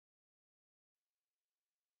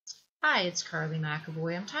Hi, it's Carly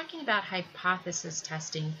McAvoy. I'm talking about hypothesis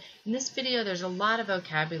testing. In this video, there's a lot of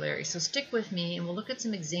vocabulary, so stick with me and we'll look at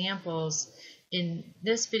some examples in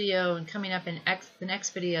this video and coming up in the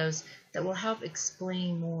next videos that will help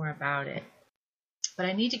explain more about it. But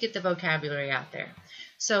I need to get the vocabulary out there.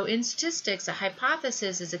 So in statistics, a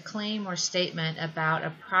hypothesis is a claim or statement about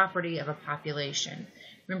a property of a population.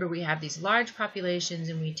 Remember, we have these large populations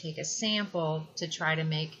and we take a sample to try to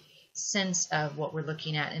make sense of what we're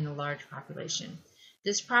looking at in a large population.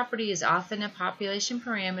 This property is often a population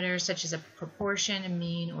parameter such as a proportion, a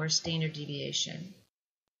mean, or a standard deviation.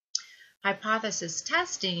 Hypothesis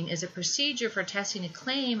testing is a procedure for testing a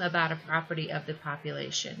claim about a property of the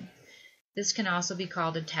population. This can also be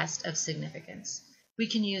called a test of significance. We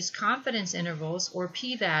can use confidence intervals or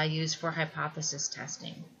p-values for hypothesis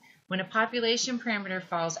testing. When a population parameter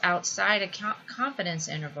falls outside a confidence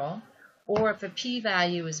interval, or if a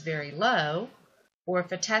p-value is very low, or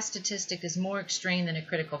if a test statistic is more extreme than a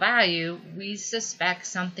critical value, we suspect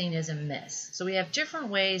something is amiss. So we have different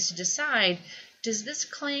ways to decide, does this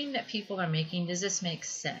claim that people are making, does this make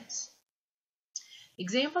sense?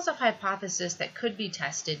 Examples of hypotheses that could be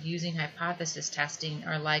tested using hypothesis testing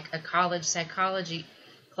are like a college psychology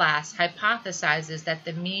class hypothesizes that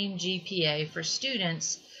the mean GPA for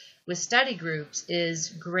students with study groups is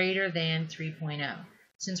greater than 3.0.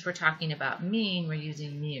 Since we're talking about mean, we're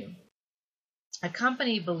using mu. A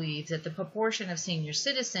company believes that the proportion of senior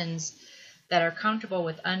citizens that are comfortable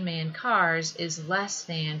with unmanned cars is less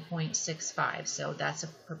than 0.65. So that's a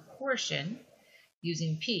proportion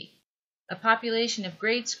using P. The population of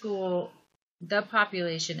grade school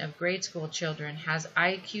children has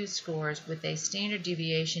IQ scores with a standard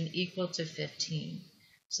deviation equal to 15.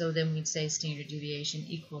 So then we'd say standard deviation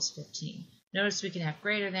equals 15. Notice we can have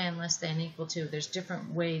greater than, less than, equal to. There's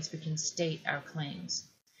different ways we can state our claims.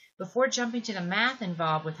 Before jumping to the math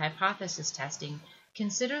involved with hypothesis testing,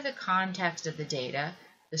 consider the context of the data,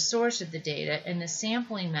 the source of the data, and the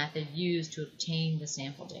sampling method used to obtain the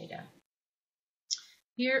sample data.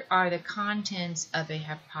 Here are the contents of a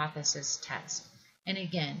hypothesis test. And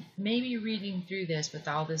again, maybe reading through this with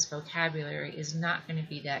all this vocabulary is not going to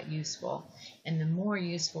be that useful. And the more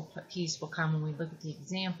useful piece will come when we look at the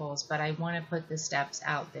examples, but I want to put the steps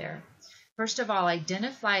out there. First of all,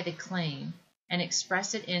 identify the claim and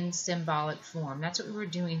express it in symbolic form. That's what we were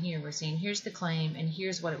doing here. We're saying here's the claim and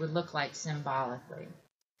here's what it would look like symbolically.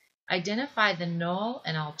 Identify the null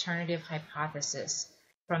and alternative hypothesis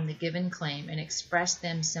from the given claim and express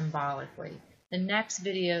them symbolically. The next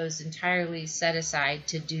video is entirely set aside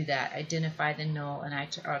to do that, identify the null and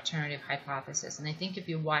alternative hypothesis. And I think if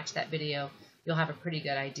you watch that video, you'll have a pretty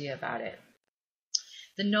good idea about it.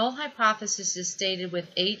 The null hypothesis is stated with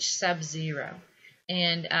H sub 0.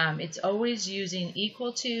 And it's always using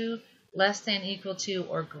equal to, less than equal to,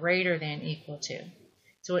 or greater than equal to.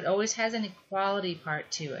 So it always has an equality part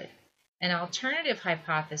to it. An alternative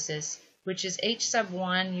hypothesis, which is H sub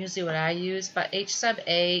 1, usually what I use, but H sub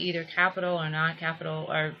A, either capital or non-capital,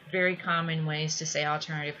 are very common ways to say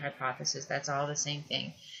alternative hypothesis. That's all the same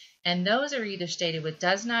thing. And those are either stated with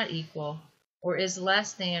does not equal, or is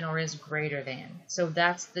less than, or is greater than. So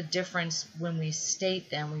that's the difference when we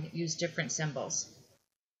state them. We use different symbols.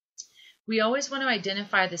 We always want to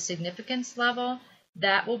identify the significance level.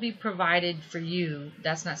 That will be provided for you.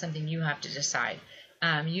 That's not something you have to decide.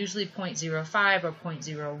 Usually 0.05 or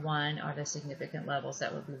 0.01 are the significant levels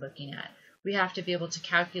that we'll be looking at. We have to be able to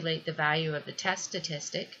calculate the value of the test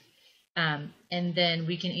statistic, and then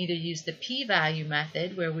we can either use the p-value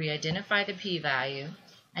method where we identify the p-value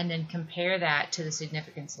and then compare that to the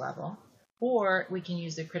significance level, or we can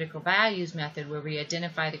use the critical values method where we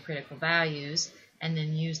identify the critical values and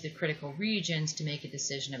then use the critical regions to make a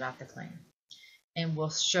decision about the claim. And we'll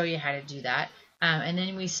show you how to do that. And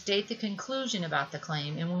then we state the conclusion about the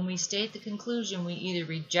claim. And when we state the conclusion, we either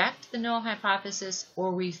reject the null hypothesis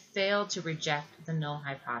or we fail to reject the null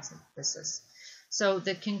hypothesis. So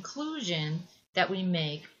the conclusion that we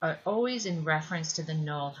make are always in reference to the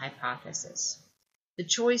null hypothesis. The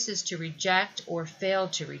choice is to reject or fail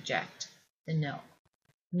to reject the null.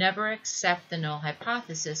 Never accept the null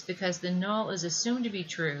hypothesis because the null is assumed to be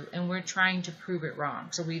true and we're trying to prove it wrong.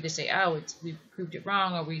 So we either say, oh, we proved it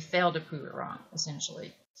wrong, or we failed to prove it wrong,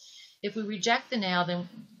 essentially. If we reject the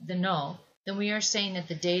null, then we are saying that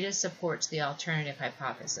the data supports the alternative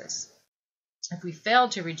hypothesis. If we fail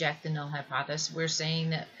to reject the null hypothesis, we're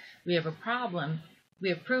saying that we have a problem. We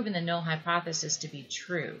have proven the null hypothesis to be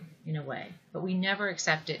true in a way, but we never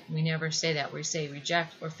accept it. We never say that. We say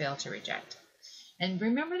reject or fail to reject. And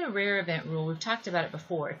remember the rare event rule. We've talked about it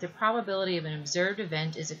before. If the probability of an observed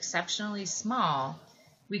event is exceptionally small,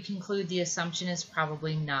 we conclude the assumption is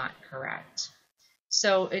probably not correct.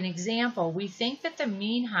 So an example, we think that the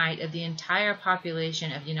mean height of the entire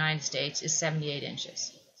population of the United States is 78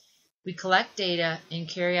 inches. We collect data and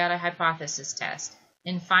carry out a hypothesis test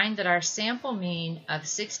and find that our sample mean of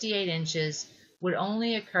 68 inches would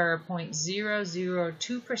only occur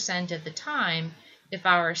 0.002% of the time if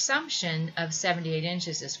our assumption of 78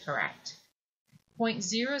 inches is correct.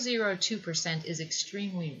 0.002% is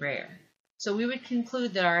extremely rare. So we would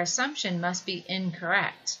conclude that our assumption must be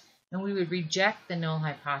incorrect, and we would reject the null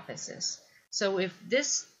hypothesis. So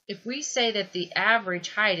if we say that the average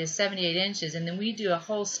height is 78 inches and then we do a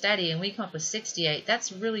whole study and we come up with 68,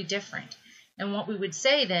 that's really different. And what we would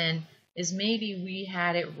say then is maybe we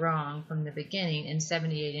had it wrong from the beginning and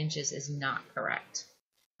 78 inches is not correct.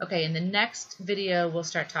 Okay, in the next video we'll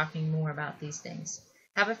start talking more about these things.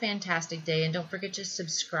 Have a fantastic day, and don't forget to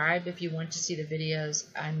subscribe if you want to see the videos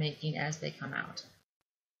I'm making as they come out.